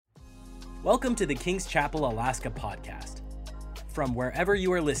Welcome to the King's Chapel, Alaska podcast. From wherever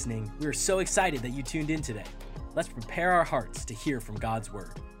you are listening, we are so excited that you tuned in today. Let's prepare our hearts to hear from God's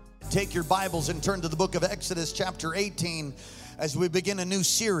word. Take your Bibles and turn to the book of Exodus chapter 18 as we begin a new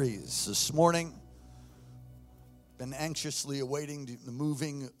series this morning. Been anxiously awaiting the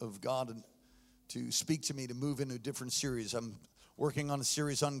moving of God to speak to me, to move into a different series. I'm working on a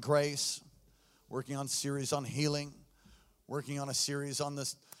series on grace, working on a series on healing, working on a series on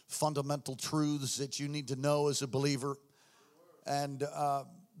this fundamental truths that you need to know as a believer. And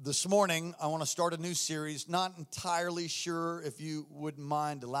this morning, I want to start a new series. Not entirely sure if you wouldn't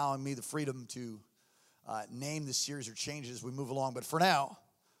mind allowing me the freedom to name the series or change it as we move along. But for now,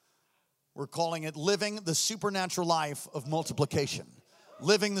 we're calling it Living the Supernatural Life of Multiplication.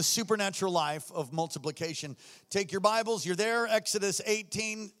 Living the Supernatural Life of Multiplication. Take your Bibles. You're there. Exodus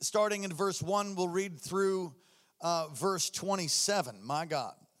 18, starting in verse 1. We'll read through verse 27. My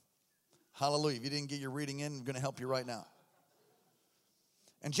God. Hallelujah. If you didn't get your reading in, I'm going to help you right now.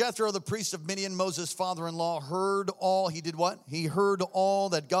 And Jethro, the priest of Midian, Moses' father-in-law, heard all. He did what? He heard all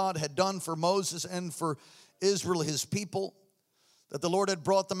that God had done for Moses and for Israel, his people, that the Lord had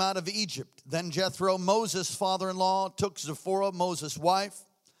brought them out of Egypt. Then Jethro, Moses' father-in-law, took Zipporah, Moses' wife,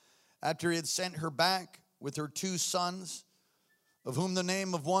 after he had sent her back with her 2 sons, of whom the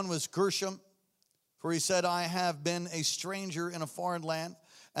name of one was Gershom, for he said, I have been a stranger in a foreign land.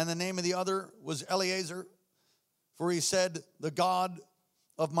 And the name of the other was Eleazar, for he said, the God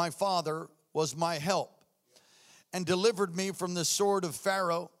of my father was my help, and delivered me from the sword of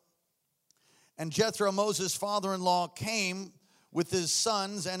Pharaoh. And Jethro, Moses' father-in-law, came with his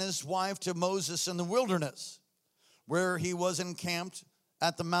sons and his wife to Moses in the wilderness, where he was encamped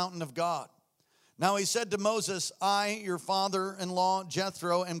at the mountain of God. Now he said to Moses, I, your father-in-law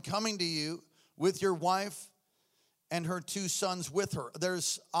Jethro, am coming to you with your wife and her 2 sons with her.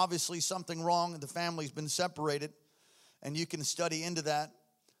 There's obviously something wrong. The family's been separated, and you can study into that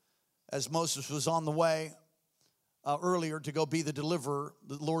as Moses was on the way earlier to go be the deliverer.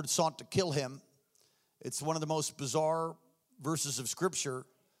 The Lord sought to kill him. It's one of the most bizarre verses of Scripture.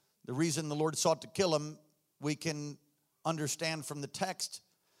 The reason the Lord sought to kill him, we can understand from the text,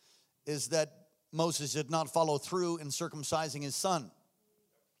 is that Moses did not follow through in circumcising his son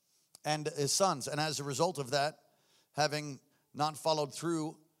and his sons. And as a result of that, having not followed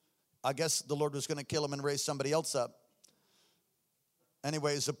through, I guess the Lord was going to kill him and raise somebody else up.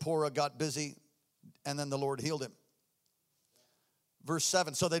 Anyway, Zipporah got busy, and then the Lord healed him. Verse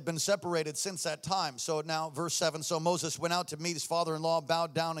 7, so they'd been separated since that time. So now, verse 7, so Moses went out to meet his father-in-law,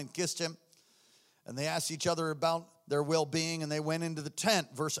 bowed down and kissed him. And they asked each other about their well-being, and they went into the tent.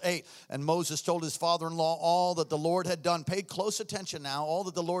 Verse 8, and Moses told his father-in-law all that the Lord had done. Pay close attention now, all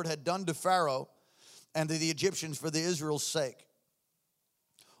that the Lord had done to Pharaoh and to the Egyptians for the Israel's sake.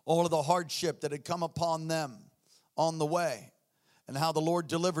 All of the hardship that had come upon them on the way, and how the Lord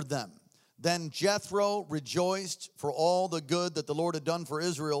delivered them. Then Jethro rejoiced for all the good that the Lord had done for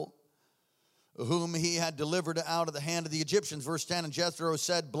Israel, whom he had delivered out of the hand of the Egyptians. Verse 10, and Jethro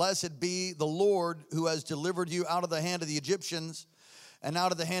said, blessed be the Lord who has delivered you out of the hand of the Egyptians and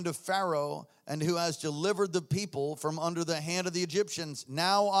out of the hand of Pharaoh, and who has delivered the people from under the hand of the Egyptians.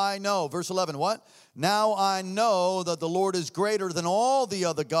 Now I know, verse 11, what? Now I know that the Lord is greater than all the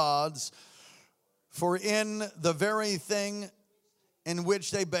other gods, for in the very thing in which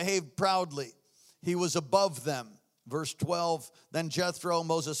they behaved proudly, he was above them. Verse 12, then Jethro,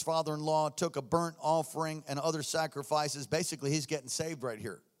 Moses' father-in-law, took a burnt offering and other sacrifices. Basically, he's getting saved right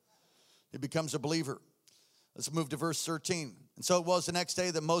here. He becomes a believer. Let's move to verse 13. And so it was the next day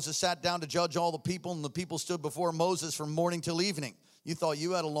that Moses sat down to judge all the people, and the people stood before Moses from morning till evening. You thought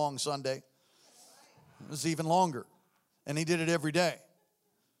you had a long Sunday. It was even longer. And he did it every day.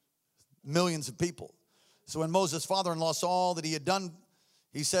 Millions of people. So when Moses' father-in-law saw all that he had done,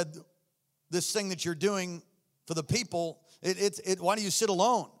 he said, this thing that you're doing for the people, why do you sit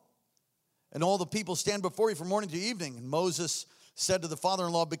alone? And all the people stand before you from morning to evening. And Moses said to the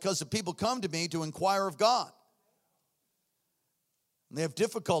father-in-law, because the people come to me to inquire of God. And they have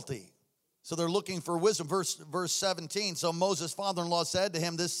difficulty. So they're looking for wisdom. Verse 17, so Moses' father-in-law said to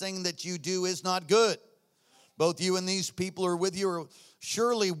him, this thing that you do is not good. Both you and these people who are with you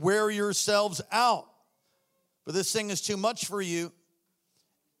surely wear yourselves out. For this thing is too much for you,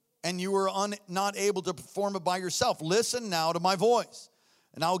 and you are not able to perform it by yourself. Listen now to my voice,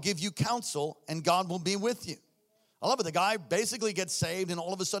 and I will give you counsel, and God will be with you. I love it. The guy basically gets saved, and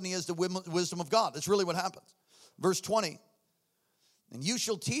all of a sudden he has the wisdom of God. That's really what happens. Verse 20, and you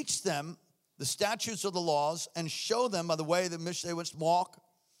shall teach them the statutes of the laws, and show them by the way in which they must walk,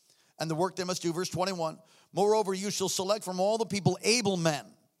 and the work they must do. Verse 21, moreover, you shall select from all the people able men,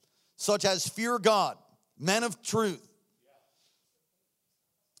 such as fear God, men of truth,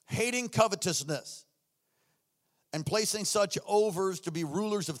 hating covetousness, and placing such overs to be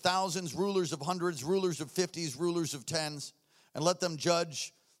rulers of thousands, rulers of hundreds, rulers of 50s, rulers of 10s, and let them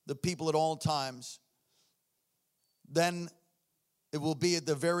judge the people at all times. Then it will be at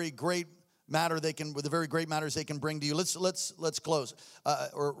the very great matter with the very great matters they can bring to you. Let's close,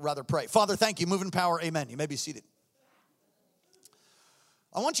 or rather pray. Father, thank you. Move in power. Amen. You may be seated.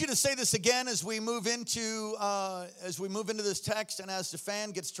 I want you to say this again as we move into this text, and as the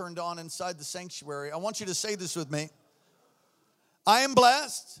fan gets turned on inside the sanctuary. I want you to say this with me. I am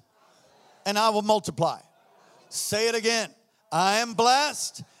blessed, and I will multiply. Say it again. I am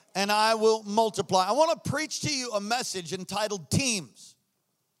blessed, and I will multiply. I want to preach to you a message entitled Teams.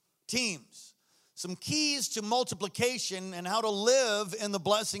 Teams. Some keys to multiplication and how to live in the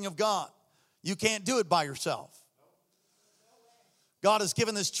blessing of God. You can't do it by yourself. God has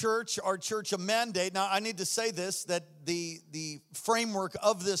given this church, our church, a mandate. Now, I need to say this, that the framework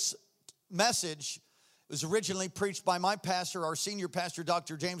of this message was originally preached by my pastor, our senior pastor,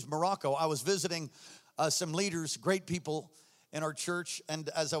 Dr. James Morocco. I was visiting some leaders, great people in our church, and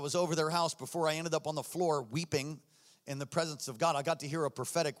as I was over their house before I ended up on the floor weeping in the presence of God, I got to hear a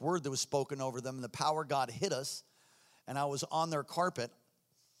prophetic word that was spoken over them, and the power of God hit us, and I was on their carpet.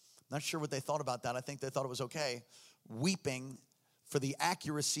 Not sure what they thought about that. I think they thought it was okay, weeping for the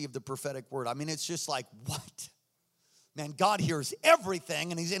accuracy of the prophetic word. I mean, it's just like, what? Man, God hears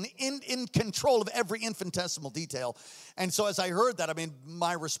everything, and he's in control of every infinitesimal detail. And so as I heard that, I mean,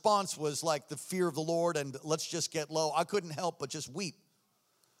 my response was like the fear of the Lord and let's just get low. I couldn't help but just weep.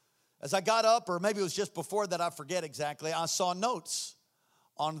 As I got up, or maybe it was just before that, I forget exactly, I saw notes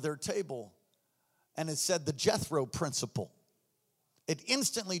on their table, and it said the Jethro principle. It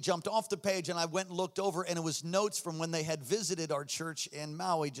instantly jumped off the page, and I went and looked over, and it was notes from when they had visited our church in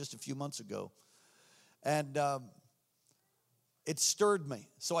Maui just a few months ago. And it stirred me.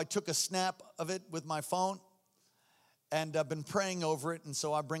 So I took a snap of it with my phone, and I've been praying over it, and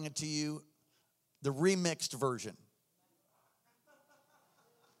so I bring it to you, the remixed version.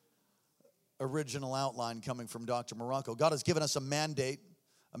 Original outline coming from Dr. Morocco. God has given us a mandate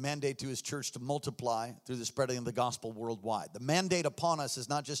to his church to multiply through the spreading of the gospel worldwide. The mandate upon us is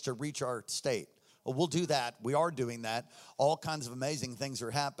not just to reach our state. Well, we'll do that. We are doing that. All kinds of amazing things are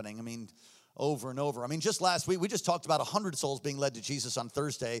happening. I mean, over and over. I mean, just last week, we just talked about 100 souls being led to Jesus on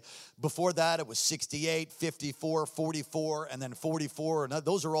Thursday. Before that, it was 68, 54, 44, and then 44. And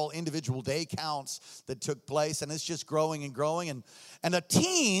those are all individual day counts that took place. And it's just growing and growing. And a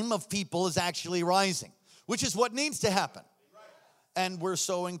team of people is actually rising, which is what needs to happen. And we're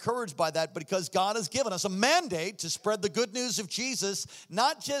so encouraged by that because God has given us a mandate to spread the good news of Jesus,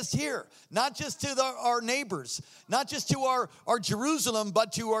 not just here, not just to our neighbors, not just to our Jerusalem,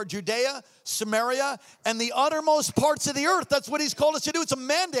 but to our Judea, Samaria, and the uttermost parts of the earth. That's what he's called us to do. It's a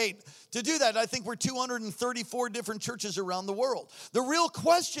mandate to do that. I think we're 234 different churches around the world. The real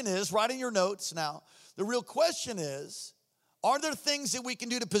question is, write in your notes now, the real question is, are there things that we can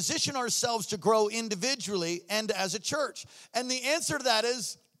do to position ourselves to grow individually and as a church? And the answer to that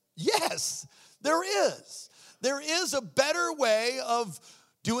is yes, there is. There is a better way of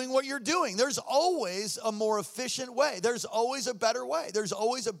doing what you're doing. There's always a more efficient way. There's always a better way. There's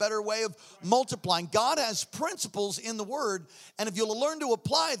always a better way of multiplying. God has principles in the Word, and if you'll learn to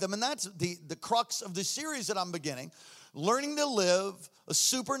apply them, and that's the crux of the series that I'm beginning, learning to live a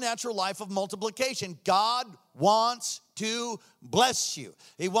supernatural life of multiplication. God wants to bless you.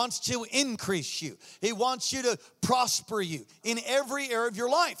 He wants to increase you. He wants you to prosper you in every area of your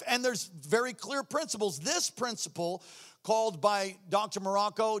life. And there's very clear principles. This principle, called by Dr.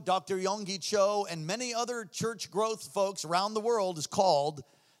 Morocco, Dr. Yonggi Cho, and many other church growth folks around the world, is called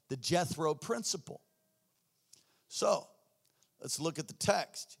the Jethro principle. So, let's look at the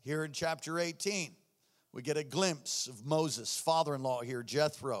text here in chapter 18. We get a glimpse of Moses' father-in-law here,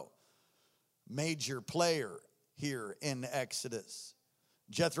 Jethro, major player here in Exodus.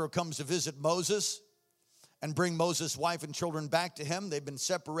 Jethro comes to visit Moses and bring Moses' wife and children back to him. They've been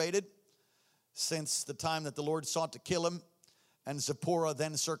separated since the time that the Lord sought to kill him. And Zipporah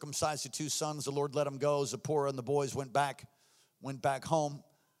then circumcised the two sons. The Lord let them go. Zipporah and the boys went back home,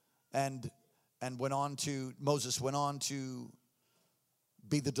 and Moses went on to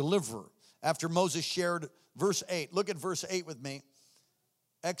be the deliverer. After Moses shared, verse 8, look at verse 8 with me.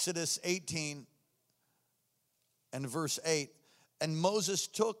 Exodus 18 and verse 8. And Moses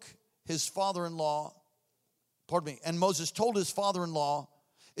told his father-in-law,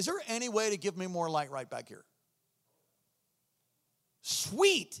 is there any way to give me more light right back here?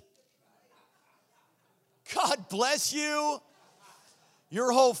 Sweet. God bless you.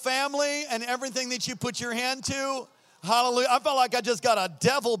 Your whole family and everything that you put your hand to. Hallelujah. I felt like I just got a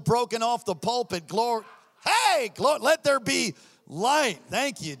devil broken off the pulpit. Glory. Hey, glory. Let there be light.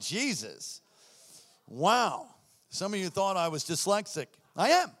 Thank you, Jesus. Wow. Some of you thought I was dyslexic. I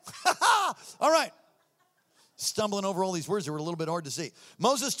am. All right. Stumbling over all these words that were a little bit hard to see.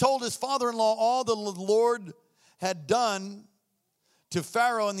 Moses told his father-in-law all the Lord had done to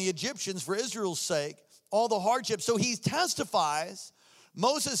Pharaoh and the Egyptians for Israel's sake, all the hardships. So he testifies,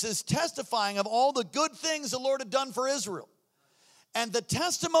 Moses is testifying of all the good things the Lord had done for Israel. And the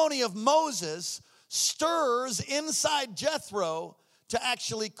testimony of Moses stirs inside Jethro to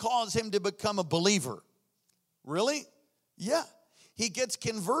actually cause him to become a believer. Really? Yeah. He gets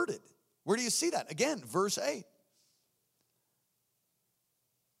converted. Where do you see that? Again, verse 8.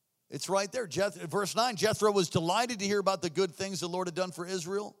 It's right there. Verse 9, Jethro was delighted to hear about the good things the Lord had done for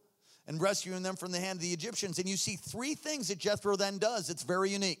Israel and rescuing them from the hand of the Egyptians. And you see three things that Jethro then does. It's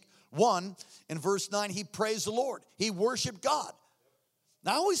very unique. One, in verse 9, he praised the Lord. He worshiped God.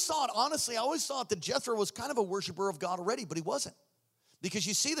 Now, I always thought that Jethro was kind of a worshiper of God already, but he wasn't. Because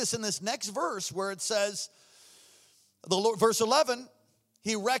you see this in this next verse where it says, verse 11,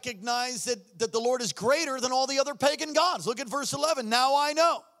 he recognized that the Lord is greater than all the other pagan gods. Look at verse 11. Now I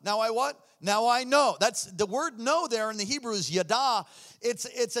know. Now I what? Now I know. That's the word know there in the Hebrew is yada.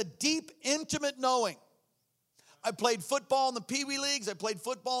 It's a deep, intimate knowing. I played football in the Pee Wee leagues. I played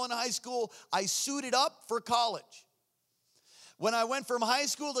football in high school. I suited up for college. When I went from high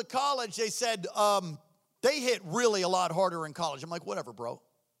school to college, they said they hit really a lot harder in college. I'm like, whatever, bro.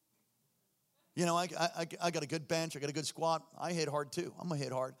 You know, I got a good bench. I got a good squat. I hit hard too. I'm going to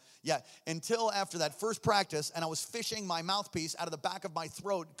hit hard. Yeah, until after that first practice, and I was fishing my mouthpiece out of the back of my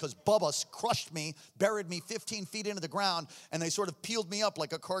throat because Bubba crushed me, buried me 15 feet into the ground, and they sort of peeled me up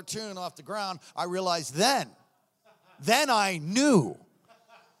like a cartoon off the ground. I realized then I knew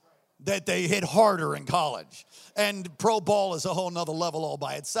that they hit harder in college. And pro ball is a whole nother level all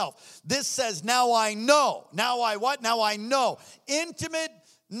by itself. This says, now I know. Now I what? Now I know. Intimate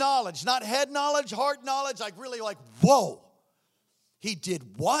knowledge, not head knowledge, heart knowledge, like really like, whoa. He did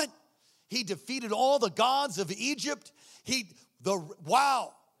what? He defeated all the gods of Egypt.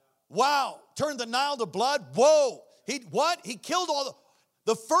 Wow. Turned the Nile to blood. Whoa. He killed all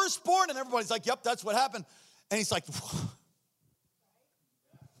the firstborn, and everybody's like, yep, that's what happened. And he's like,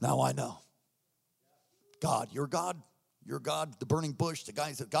 now I know. God, your God, the burning bush, the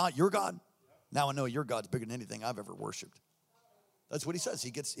guy said, God, your God. Now I know your God's bigger than anything I've ever worshiped. That's what he says.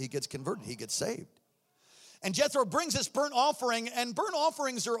 He gets converted. He gets saved. And Jethro brings this burnt offering, and burnt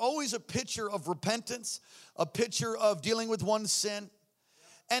offerings are always a picture of repentance, a picture of dealing with one's sin.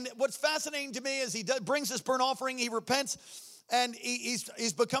 And what's fascinating to me is he brings this burnt offering, he repents, and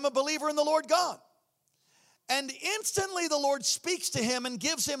he's become a believer in the Lord God. And instantly the Lord speaks to him and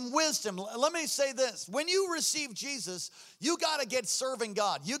gives him wisdom. Let me say this. When you receive Jesus, you got to get serving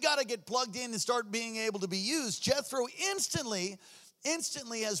God. You got to get plugged in and start being able to be used. Jethro instantly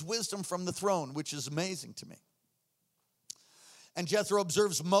has wisdom from the throne, which is amazing to me. And Jethro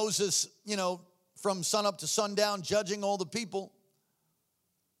observes Moses, from sunup to sundown, judging all the people.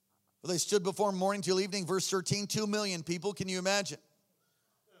 They stood before him morning till evening. Verse 13, 2 million people. Can you imagine?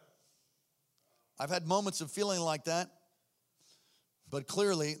 I've had moments of feeling like that, but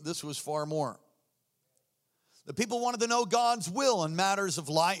clearly this was far more. The people wanted to know God's will in matters of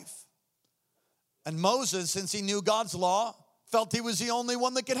life. And Moses, since he knew God's law, felt he was the only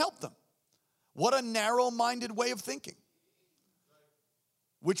one that could help them. What a narrow-minded way of thinking,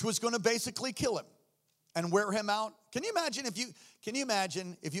 which was going to basically kill him and wear him out. Can you imagine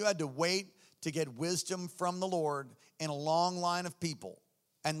if you had to wait to get wisdom from the Lord in a long line of people?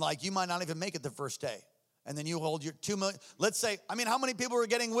 And you might not even make it the first day. And then you hold your 2 million. Let's say, how many people are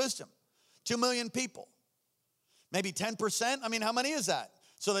getting wisdom? 2 million people. Maybe 10%? How many is that?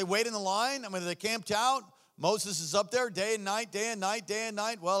 So they wait in the line. They camped out. Moses is up there day and night, day and night, day and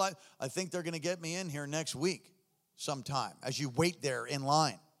night. Well, I think they're going to get me in here next week sometime as you wait there in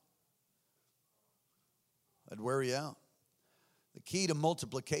line. That'd wear you out. The key to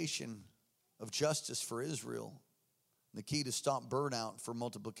multiplication of justice for Israel, the key to stop burnout for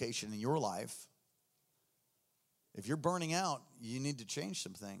multiplication in your life, if you're burning out, you need to change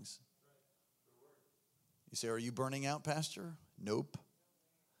some things. You say, are you burning out, Pastor? Nope.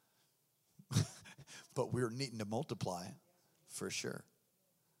 But we're needing to multiply for sure.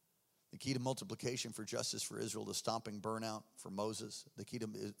 The key to multiplication for justice for Israel, to stopping burnout for Moses, the key to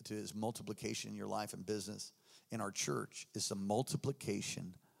his multiplication in your life and business, in our church, is the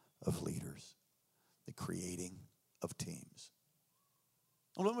multiplication of leaders, the creating of teams.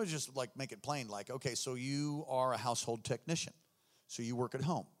 Well, let me just make it plain. Okay, so you are a household technician. So you work at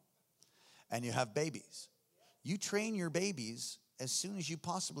home and you have babies. You train your babies as soon as you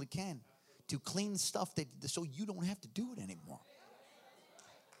possibly can to clean stuff so you don't have to do it anymore.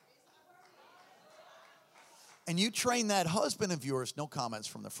 And you train that husband of yours, no comments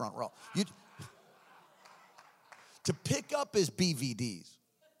from the front row, to pick up his BVDs.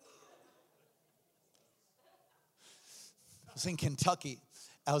 I was in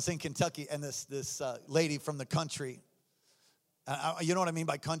Kentucky, and this lady from the country, you know what I mean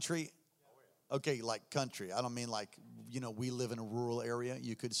by country? Okay, like country. I don't mean like, we live in a rural area.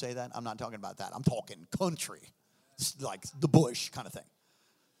 You could say that. I'm not talking about that. I'm talking country, like the bush kind of thing.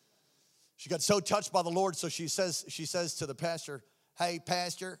 She got so touched by the Lord, so she says to the pastor, "Hey,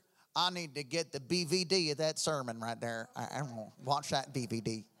 pastor, I need to get the BVD of that sermon right there. I want to watch that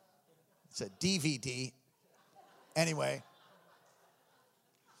DVD." It's a DVD. Anyway.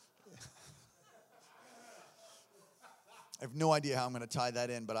 I have no idea how I'm going to tie that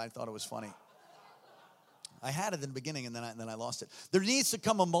in, but I thought it was funny. I had it in the beginning, and then I lost it. There needs to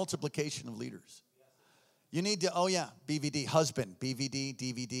come a multiplication of leaders. You need to, BVD, husband, BVD,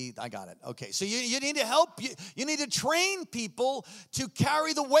 DVD, I got it. Okay, so you need to help, you need to train people to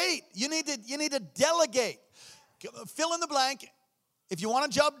carry the weight. You need to delegate. Fill in the blank. If you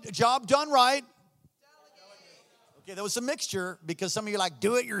want a job done right. Okay, there was a mixture because some of you are like,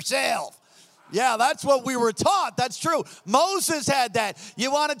 do it yourself. Yeah, that's what we were taught. That's true. Moses had that.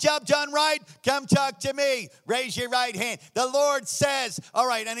 You want a job done right? Come talk to me. Raise your right hand. The Lord says, all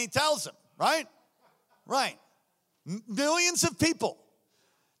right, and he tells them, right? Right. Millions of people.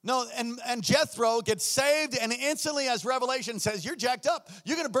 No, and Jethro gets saved and instantly as Revelation says, you're jacked up.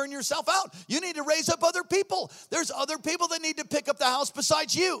 You're going to burn yourself out. You need to raise up other people. There's other people that need to pick up the house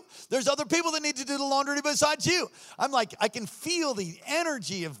besides you. There's other people that need to do the laundry besides you. I'm like, I can feel the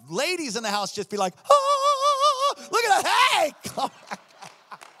energy of ladies in the house just be like, oh, look at that. Hey,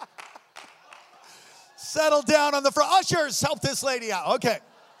 settle down on the front. Ushers, help this lady out. Okay.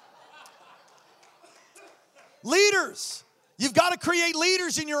 Leaders. You've got to create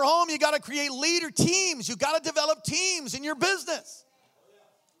leaders in your home. You've got to create leader teams. You've got to develop teams in your business.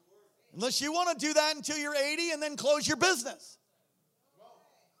 Unless you want to do that until you're 80 and then close your business.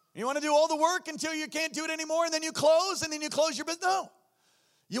 You want to do all the work until you can't do it anymore and then you close your business. No.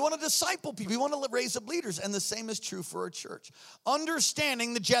 You want to disciple people. You want to raise up leaders. And the same is true for a church.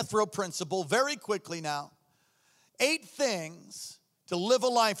 Understanding the Jethro principle very quickly now. 8 things to live a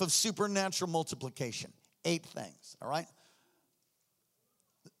life of supernatural multiplication. 8 things, all right?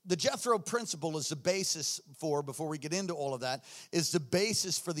 The Jethro principle is the basis for, before we get into all of that, is the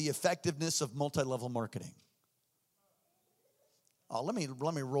basis for the effectiveness of multi-level marketing. Let me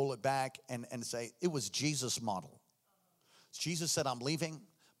roll it back and say it was Jesus' model. Jesus said, I'm leaving,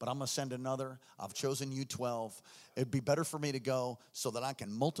 but I'm going to send another. I've chosen you 12. It'd be better for me to go so that I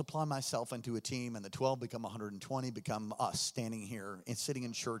can multiply myself into a team and the 12 become 120, become us standing here and sitting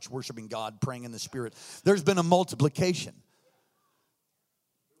in church, worshiping God, praying in the Spirit. There's been a multiplication.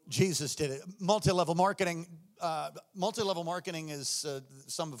 Jesus did it. Multi-level marketing is,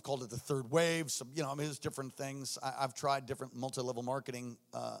 some have called it the third wave. Some, there's different things. I've tried different multi-level marketing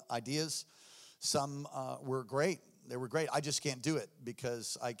ideas. Some were great. They were great. I just can't do it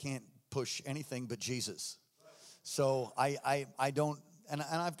because I can't push anything but Jesus. So I don't, and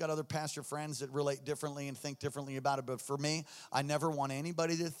I've got other pastor friends that relate differently and think differently about it. But for me, I never want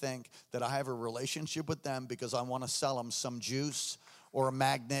anybody to think that I have a relationship with them because I want to sell them some juice or a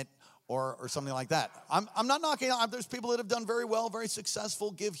magnet or something like that. I'm not knocking out. There's people that have done very well, very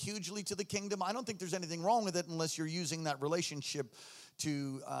successful, give hugely to the kingdom. I don't think there's anything wrong with it unless you're using that relationship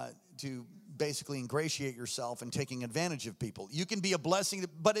to basically ingratiate yourself and taking advantage of people. You can be a blessing,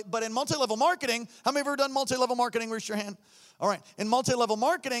 but in multi-level marketing, how many have ever done multi-level marketing? Raise your hand. All right. In multi-level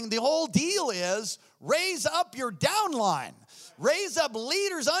marketing, the whole deal is raise up your downline. Raise up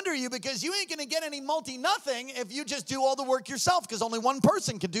leaders under you because you ain't going to get any multi-nothing if you just do all the work yourself because only one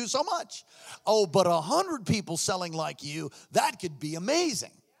person can do so much. Oh, but 100 people selling like you, that could be amazing.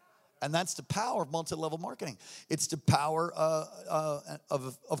 And that's the power of multi-level marketing. It's the power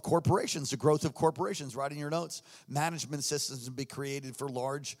of corporations, the growth of corporations. Write in your notes. Management systems will be created for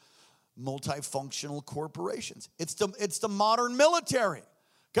large multifunctional corporations. It's the modern military.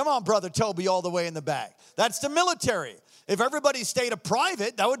 Come on, Brother Toby, all the way in the back. That's the military. If everybody stayed a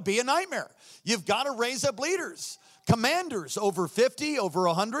private, that would be a nightmare. You've got to raise up leaders. Commanders, over 50, over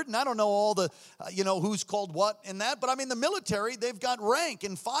 100, and I don't know all the, who's called what in that, but I mean the military, they've got rank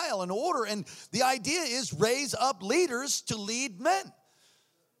and file and order, and the idea is raise up leaders to lead men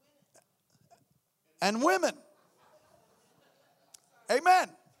and women. Amen.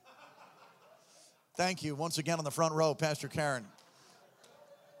 Thank you once again on the front row, Pastor Karen.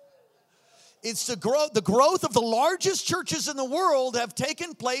 It's the growth of the largest churches in the world have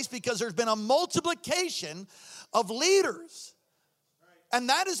taken place because there's been a multiplication of leaders. And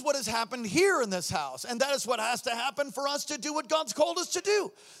that is what has happened here in this house. And that is what has to happen for us to do what God's called us to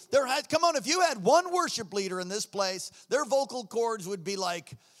do. Come on, if you had one worship leader in this place, their vocal cords would be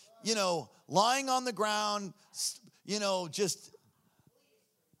like, lying on the ground, just,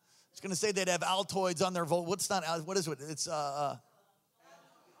 I was going to say they'd have Altoids on their vocal. What is it? It's the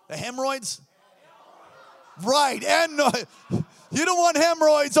hemorrhoids? Right, and you don't want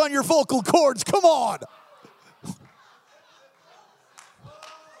hemorrhoids on your vocal cords. Come on.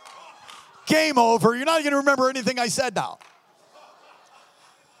 Game over. You're not going to remember anything I said now.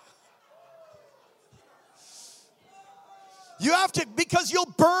 You have to, because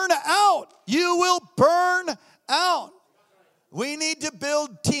you'll burn out. You will burn out. We need to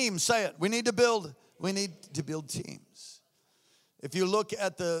build teams. Say it. We need to build teams. If you look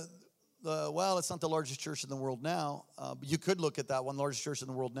at well, it's not the largest church in the world now. But you could look at that one. The largest church in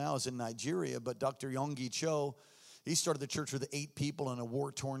the world now is in Nigeria. But Dr. Yonggi Cho, he started the church with 8 people in a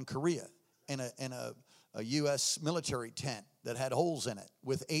war-torn Korea in a U.S. military tent that had holes in it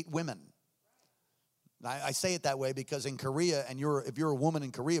with 8 women. I say it that way because in Korea, and if you're a woman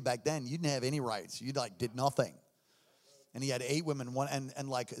in Korea back then, you didn't have any rights. You did nothing. And he had 8 women, and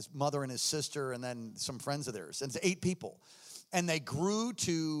like his mother and his sister, and then some friends of theirs. And it's 8 people. And they grew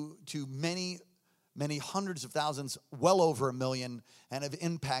to many, many hundreds of thousands, well over 1 million, and have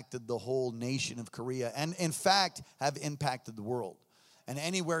impacted the whole nation of Korea. And in fact, have impacted the world. And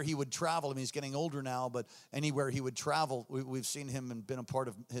anywhere he would travel, he's getting older now, but anywhere he would travel, we've seen him and been a part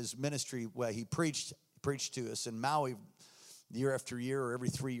of his ministry where he preached to us in Maui year after year or every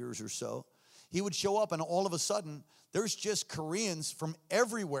 3 years or so. He would show up, and all of a sudden, there's just Koreans from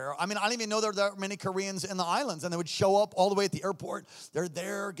everywhere. I didn't even know there were that many Koreans in the islands, and they would show up all the way at the airport. They're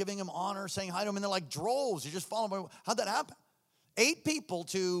there giving him honor, saying hi to him, and they're like droves. You just follow him. How'd that happen? 8 people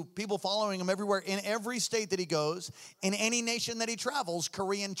to people following him everywhere in every state that he goes, in any nation that he travels.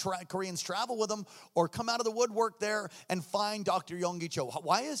 Koreans travel with him or come out of the woodwork there and find Dr. Yonggi Cho.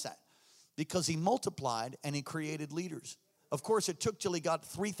 Why is that? Because he multiplied and he created leaders. Of course, it took till he got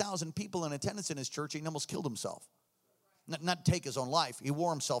 3,000 people in attendance in his church. He almost killed himself. Not take his own life. He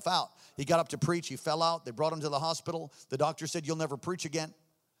wore himself out. He got up to preach. He fell out. They brought him to the hospital. The doctor said, "You'll never preach again."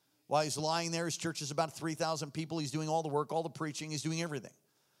 While he's lying there, his church is about 3,000 people. He's doing all the work, all the preaching. He's doing everything.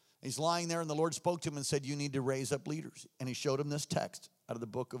 He's lying there, and the Lord spoke to him and said, "You need to raise up leaders." And he showed him this text out of the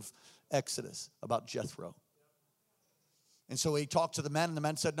book of Exodus about Jethro. And so he talked to the men, and the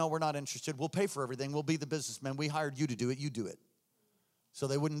men said, "No, we're not interested. We'll pay for everything. We'll be the businessmen. We hired you to do it. You do it." So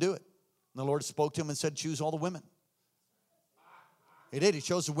they wouldn't do it. And the Lord spoke to him and said, "Choose all the women." He did. He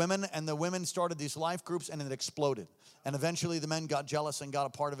chose the women, and the women started these life groups, and it exploded. And eventually the men got jealous and got a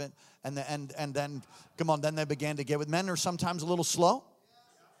part of it. And then, then they began to get with men. Are sometimes a little slow,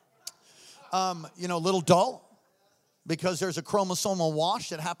 a little dull, because there's a chromosomal wash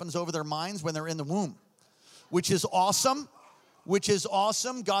that happens over their minds when they're in the womb, which is awesome.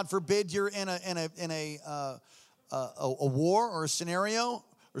 God forbid you're in a war or a scenario,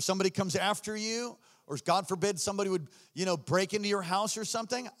 or somebody comes after you, or God forbid somebody would, break into your house or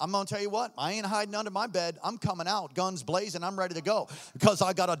something. I'm going to tell you what, I ain't hiding under my bed. I'm coming out, guns blazing. I'm ready to go because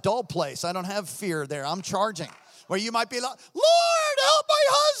I got a dull place. I don't have fear there. I'm charging. Where you might be like, "Lord, help my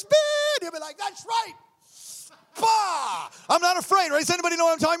husband." You'll be like, "That's right. Bah! I'm not afraid." Right? Does anybody know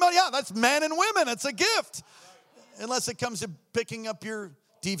what I'm talking about? Yeah, that's men and women. It's a gift. Unless it comes to picking up your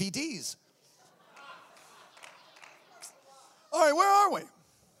DVDs. All right, where are we?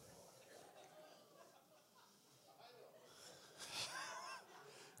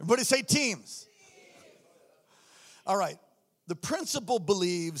 Everybody say teams. All right. The principle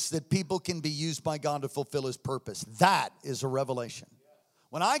believes that people can be used by God to fulfill his purpose. That is a revelation.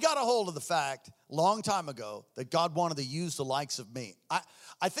 When I got a hold of the fact a long time ago that God wanted to use the likes of me,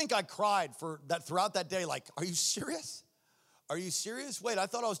 I think I cried for that throughout that day, like, "Are you serious? Are you serious? Wait, I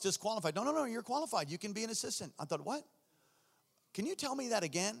thought I was disqualified." No, you're qualified. You can be an assistant. I thought, what? Can you tell me that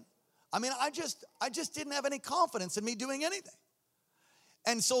again? I just didn't have any confidence in me doing anything.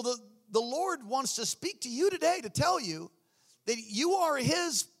 And so the Lord wants to speak to you today to tell you that you are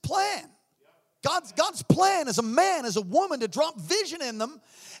his plan. God's plan as a man, as a woman, to drop vision in them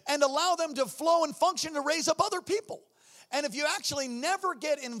and allow them to flow and function to raise up other people. And if you actually never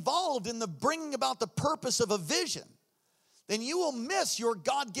get involved in the bringing about the purpose of a vision, then you will miss your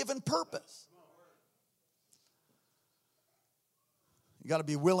God-given purpose. You got to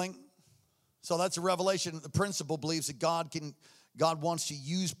be willing. So that's a revelation. The principle believes that God wants to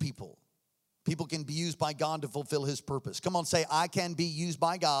use people. People can be used by God to fulfill his purpose. Come on, say, "I can be used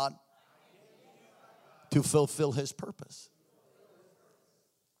by God to fulfill his purpose.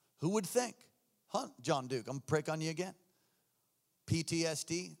 Who would think? Huh, John Duke, I'm going to prick on you again.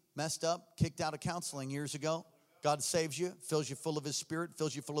 PTSD, messed up, kicked out of counseling years ago. God saves you, fills you full of his spirit,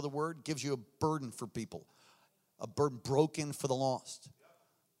 fills you full of the word, gives you a burden for people, a burden broken for the lost.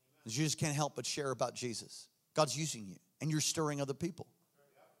 You just can't help but share about Jesus. God's using you, and you're stirring other people,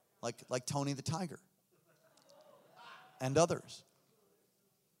 like Tony the Tiger and others.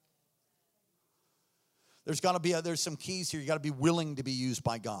 There's some keys here. You got to be willing to be used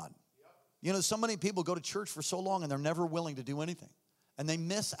by God. You know, so many people go to church for so long and they're never willing to do anything, and they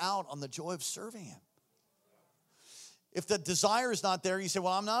miss out on the joy of serving him. If the desire is not there, you say,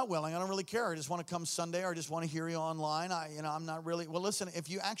 well, I'm not willing. I don't really care. I just want to come Sunday, or I just want to hear you online. I'm not really. Well, listen, if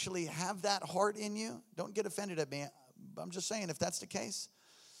you actually have that heart in you, don't get offended at me. I'm just saying, if that's the case,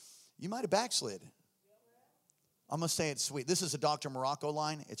 you might have backslid. I'm going to say it sweet. This is a Dr. Morocco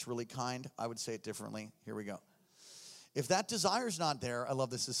line. It's really kind. I would say it differently. Here we go. If that desire is not there, I love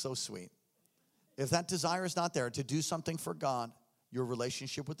this, is so sweet. If that desire is not there to do something for God, your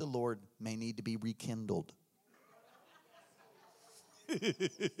relationship with the Lord may need to be rekindled.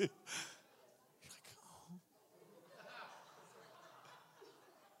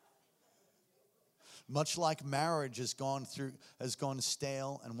 Much like marriage has gone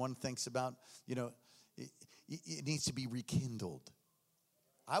stale, and one thinks about, it needs to be rekindled.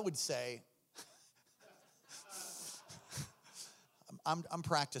 I would say, I'm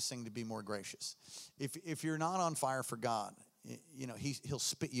practicing to be more gracious. If you're not on fire for God, he'll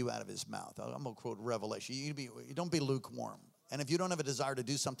spit you out of his mouth. I'm going to quote Revelation. You don't be lukewarm. And if you don't have a desire to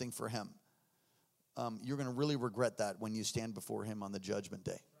do something for him, you're going to really regret that when you stand before him on the judgment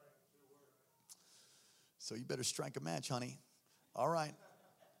day. So you better strike a match, honey. All right.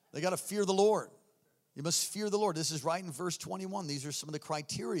 They got to fear the Lord. You must fear the Lord. This is right in verse 21. These are some of the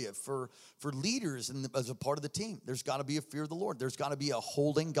criteria for leaders as a part of the team. There's got to be a fear of the Lord. There's got to be a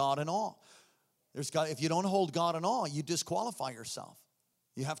holding God in awe. If you don't hold God in awe, you disqualify yourself.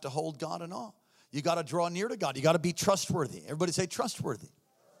 You have to hold God in awe. You got to draw near to God. You got to be trustworthy. Everybody say trustworthy.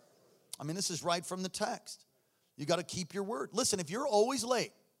 I mean, this is right from the text. You got to keep your word. Listen, if you're always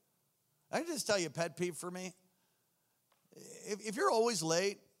late, I can just tell you a pet peeve for me. If you're always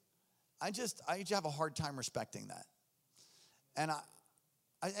late, I have a hard time respecting that. And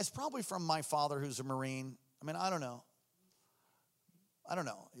it's probably from my father, who's a Marine. I mean, I don't know.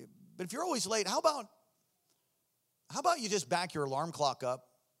 But if you're always late, how about you just back your alarm clock up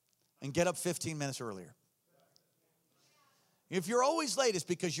and get up 15 minutes earlier? If you're always late, it's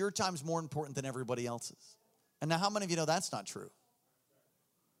because your time's more important than everybody else's. And now, how many of you know that's not true?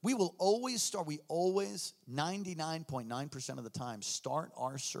 We 99.9% of the time, start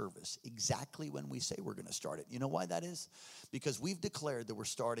our service exactly when we say we're going to start it. You know why that is? Because we've declared that we're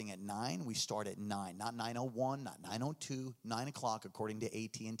starting at 9. We start at 9, not 9:01, not 9:02, 9 o'clock according to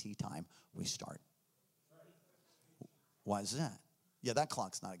AT&T time. We start. Why is that? Yeah, that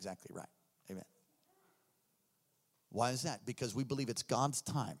clock's not exactly right. Amen. Why is that? Because we believe it's God's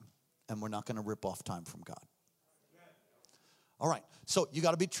time, and we're not going to rip off time from God. All right, so you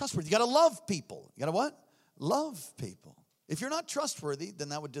got to be trustworthy. You got to love people. You got to what? Love people. If you're not trustworthy, then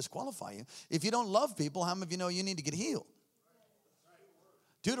that would disqualify you. If you don't love people, how many of you know you need to get healed?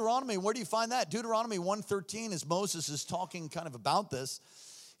 Deuteronomy, where do you find that? Deuteronomy 1:13, as Moses is talking kind of about this,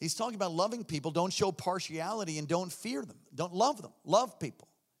 he's talking about loving people. Don't show partiality and don't fear them. Don't love them. Love people.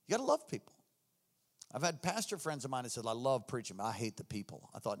 You got to love people. I've had pastor friends of mine that said, I love preaching, but I hate the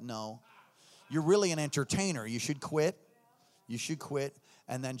people. I thought, no, you're really an entertainer. You should quit. You should quit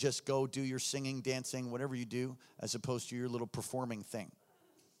and then just go do your singing, dancing, whatever you do, as opposed to your little performing thing.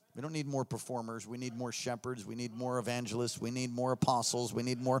 We don't need more performers. We need more shepherds. We need more evangelists. We need more apostles. We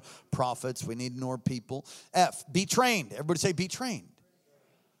need more prophets. We need more people. F, be trained. Everybody say be trained.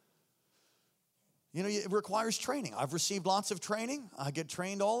 You know, it requires training. I've received lots of training. I get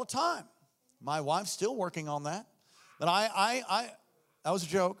trained all the time. My wife's still working on that. But that was a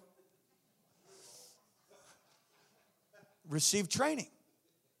joke. Receive training.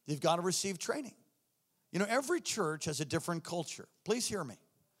 You've got to receive training. You know, every church has a different culture. Please hear me.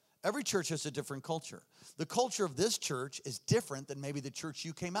 Every church has a different culture. The culture of this church is different than maybe the church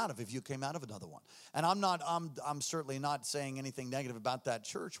you came out of, if you came out of another one. And I'm certainly not saying anything negative about that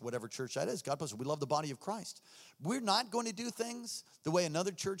church, whatever church that is. God bless it. We love the body of Christ. We're not going to do things the way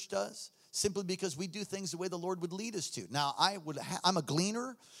another church does, simply because we do things the way the Lord would lead us to. Now, I'm a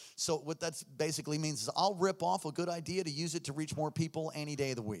gleaner, so what that basically means is I'll rip off a good idea to use it to reach more people any day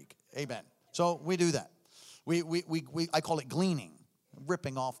of the week. Amen. So we do that. I call it gleaning.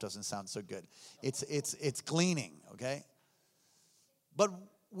 Ripping off doesn't sound so good. It's gleaning, okay? But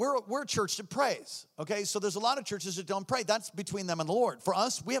we're a church that prays, okay? So there's a lot of churches that don't pray. That's between them and the Lord. For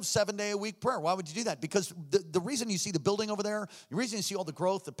us, we have 7-day-a-week prayer. Why would you do that? Because the reason you see the building over there, the reason you see all the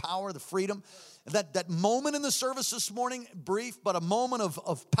growth, the power, the freedom, that moment in the service this morning, brief, but a moment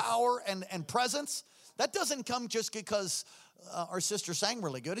of power and presence, that doesn't come just because our sister sang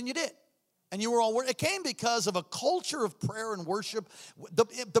really good, and you did. And you were all, it came because of a culture of prayer and worship.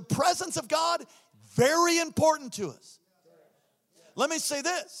 The presence of God, very important to us. Let me say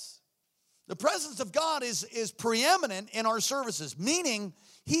this. The presence of God is preeminent in our services, meaning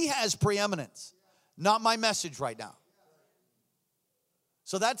he has preeminence, not my message right now.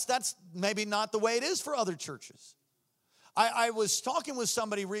 So that's maybe not the way it is for other churches. I was talking with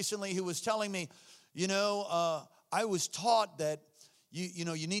somebody recently who was telling me, I was taught that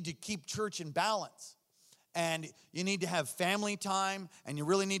you need to keep church in balance. And you need to have family time, and you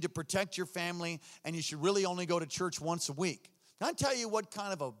really need to protect your family, and you should really only go to church once a week. Can I tell you what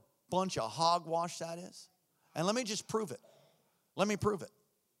kind of a bunch of hogwash that is? And let me just prove it. Let me prove it.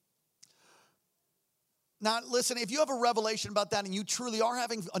 Now, listen, if you have a revelation about that and you truly are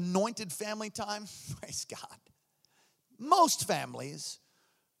having anointed family time, praise God. Most families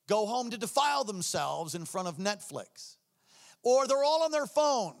go home to defile themselves in front of Netflix. Or they're all on their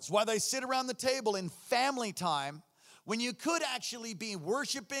phones while they sit around the table in family time when you could actually be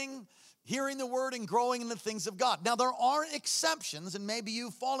worshiping, hearing the word, and growing in the things of God. Now, there are exceptions, and maybe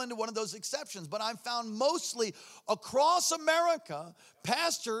you fall into one of those exceptions, but I've found mostly across America,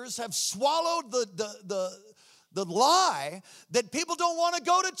 pastors have swallowed the lie that people don't want to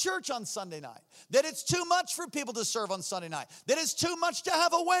go to church on Sunday night, that it's too much for people to serve on Sunday night, that it's too much to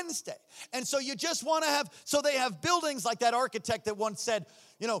have a Wednesday. And so you just want to have, so they have buildings like that architect that once said,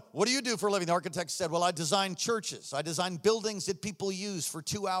 what do you do for a living? The architect said, well, I design churches. I design buildings that people use for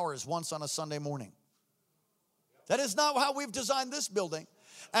 2 hours once on a Sunday morning. That is not how we've designed this building.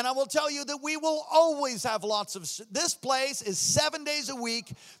 And I will tell you that we will always have lots of, this place is 7 days a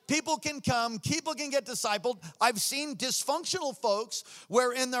week. People can come, people can get discipled. I've seen dysfunctional folks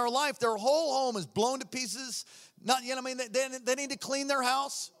where in their life, their whole home is blown to pieces. They need to clean their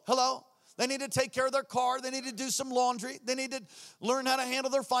house. Hello? They need to take care of their car. They need to do some laundry. They need to learn how to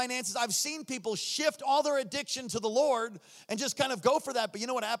handle their finances. I've seen people shift all their addiction to the Lord and just kind of go for that. But you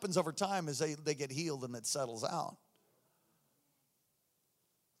know what happens over time is they get healed and it settles out.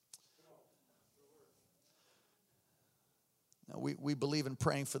 Now, we believe in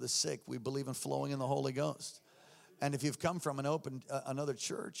praying for the sick. We believe in flowing in the Holy Ghost. And if you've come from another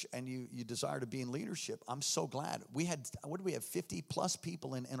church and you desire to be in leadership, I'm so glad. We had 50 plus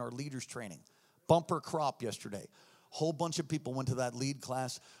people in our leaders training. Bumper crop yesterday. Whole bunch of people went to that lead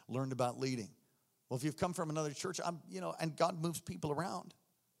class, learned about leading. Well, if you've come from another church, and God moves people around.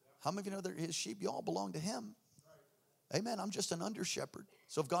 How many of you know they're his sheep? You all belong to him. Amen. I'm just an under shepherd.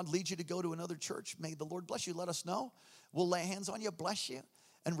 So if God leads you to go to another church, may the Lord bless you. Let us know. We'll lay hands on you, bless you,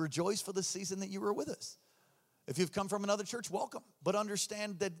 and rejoice for the season that you were with us. If you've come from another church, welcome. But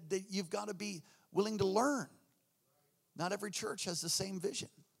understand that you've got to be willing to learn. Not every church has the same vision.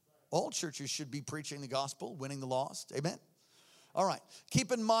 All churches should be preaching the gospel, winning the lost. Amen? All right.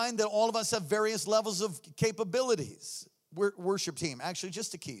 Keep in mind that all of us have various levels of capabilities. Worship team. Actually,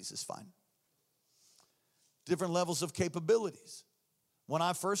 just the keys is fine. Different levels of capabilities. When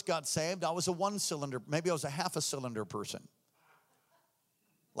I first got saved, I was a one-cylinder. Maybe I was a half-a-cylinder person.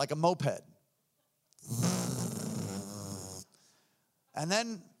 Like a moped. And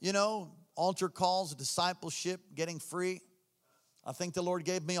then, altar calls, discipleship, getting free. I think the Lord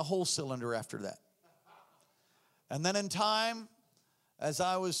gave me a whole cylinder after that. And then in time, as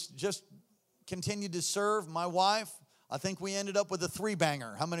I was just continued to serve my wife, I think we ended up with a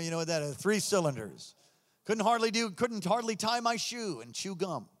 3-banger. How many of you know what that is? 3 cylinders. Couldn't hardly tie my shoe and chew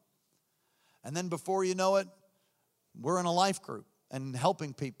gum. And then before you know it, we're in a life group and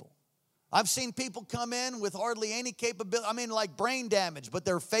helping people. I've seen people come in with hardly any capability, like brain damage, but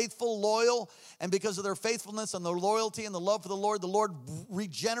they're faithful, loyal, and because of their faithfulness and their loyalty and the love for the Lord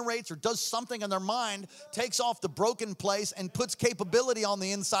regenerates or does something in their mind, takes off the broken place and puts capability on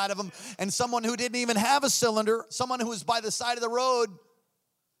the inside of them. And someone who didn't even have a cylinder, someone who was by the side of the road,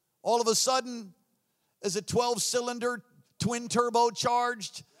 all of a sudden is a 12-cylinder, twin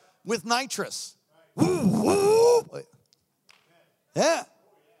turbocharged with nitrous. Woo, woo. Yeah.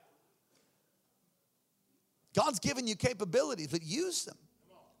 God's given you capabilities, but use them.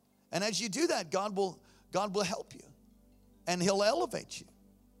 And as you do that, God will help you. And he'll elevate you.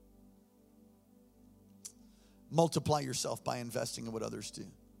 Multiply yourself by investing in what others do.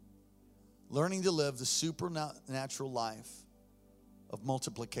 Learning to live the supernatural life of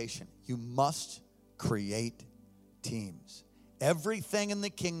multiplication. You must create teams. Everything in the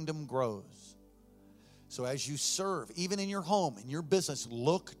kingdom grows. So as you serve, even in your home, in your business,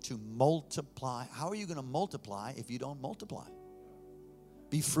 look to multiply. How are you going to multiply if you don't multiply?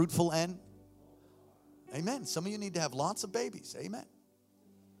 Be fruitful and amen. Some of you need to have lots of babies. Amen.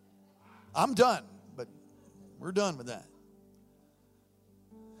 I'm done, but we're done with that.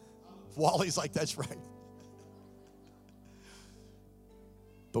 Wally's like, that's right.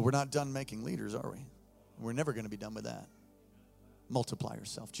 But we're not done making leaders, are we? We're never going to be done with that. Multiply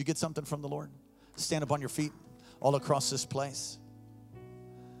yourself. Did you get something from the Lord? Stand up on your feet all across this place.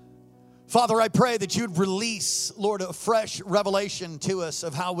 Father, I pray that you'd release, Lord, a fresh revelation to us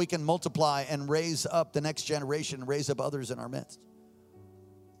of how we can multiply and raise up the next generation, raise up others in our midst.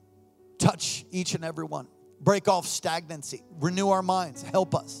 Touch each and every one. Break off stagnancy. Renew our minds.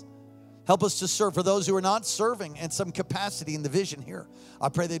 Help us. Help us to serve. For those who are not serving in some capacity in the vision here, I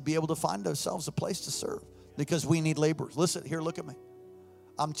pray they'd be able to find themselves a place to serve because we need laborers. Listen, here, look at me.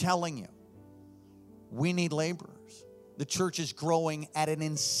 I'm telling you, we need laborers. The church is growing at an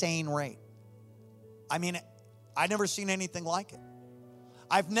insane rate. I mean, I've never seen anything like it.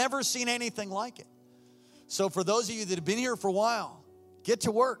 I've never seen anything like it. So for those of you that have been here for a while, get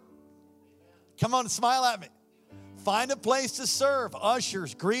to work. Come on, smile at me. Find a place to serve.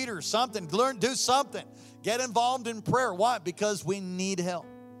 Ushers, greeters, something. Learn, do something. Get involved in prayer. Why? Because we need help.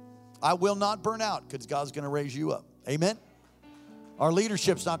 I will not burn out because God's going to raise you up. Amen? Our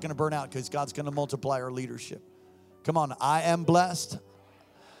leadership's not going to burn out because God's going to multiply our leadership. Come on, I am blessed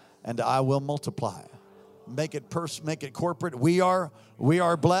and I will multiply. Make it make it corporate. We are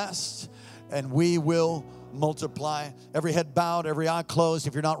blessed and we will multiply. Every head bowed, every eye closed.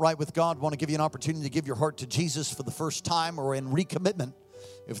 If you're not right with God, I want to give you an opportunity to give your heart to Jesus for the first time or in recommitment.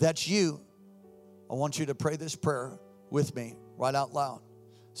 If that's you, I want you to pray this prayer with me right out loud.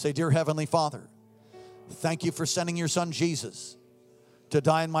 Say, Dear Heavenly Father, thank you for sending your son Jesus to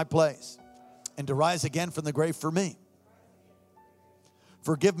die in my place and to rise again from the grave for me.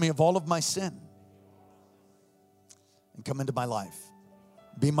 Forgive me of all of my sin and come into my life.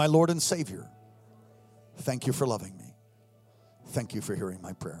 Be my Lord and Savior. Thank you for loving me. Thank you for hearing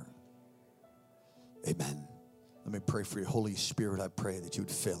my prayer. Amen. Let me pray for you. Holy Spirit, I pray that you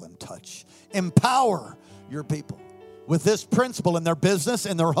would fill and touch. Empower your people with this principle in their business,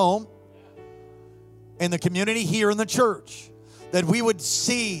 in their home, in the community, here in the church. That we would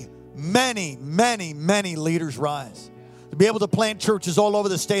see many, many, many leaders rise. To be able to plant churches all over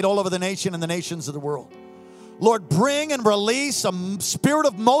the state, all over the nation, and the nations of the world. Lord, bring and release a spirit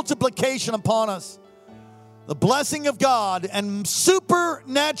of multiplication upon us. The blessing of God and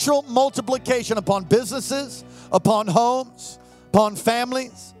supernatural multiplication upon businesses, upon homes, upon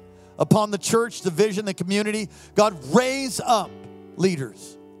families, upon the church, the vision, the community. God, raise up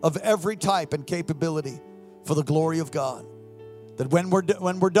leaders of every type and capability for the glory of God. That when we're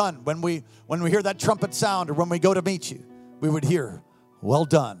done, when we hear that trumpet sound or when we go to meet you, we would hear, well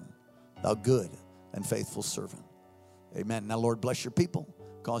done, thou good and faithful servant. Amen. Now, Lord, bless your people.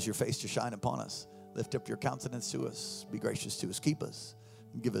 Cause your face to shine upon us. Lift up your countenance to us. Be gracious to us. Keep us.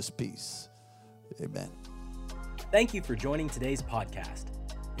 And give us peace. Amen. Thank you for joining today's podcast.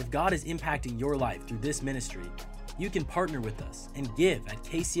 If God is impacting your life through this ministry, you can partner with us and give at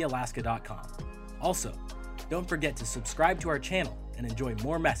kcalaska.com. Also, don't forget to subscribe to our channel and enjoy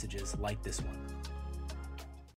more messages like this one.